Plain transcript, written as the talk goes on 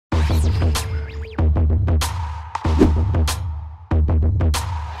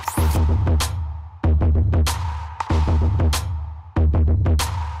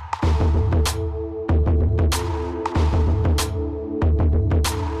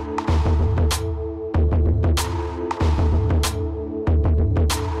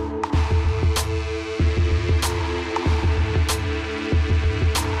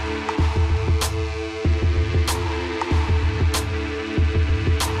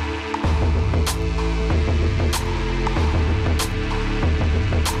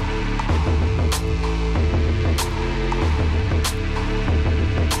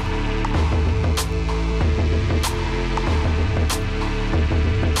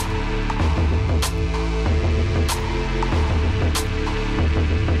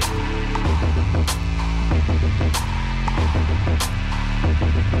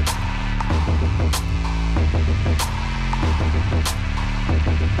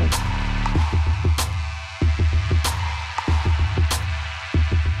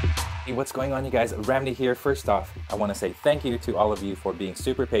Hey, what's going on, you guys? Ramny here. First off, I want to say thank you to all of you for being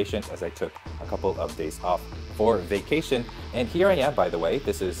super patient as I took a couple of days off for vacation. And here I am, by the way.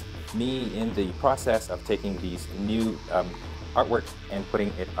 This is me in the process of taking these new artwork and putting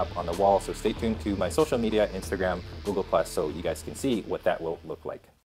it up on the wall. So stay tuned to my social media, Instagram, Google+, so you guys can see what that will look like.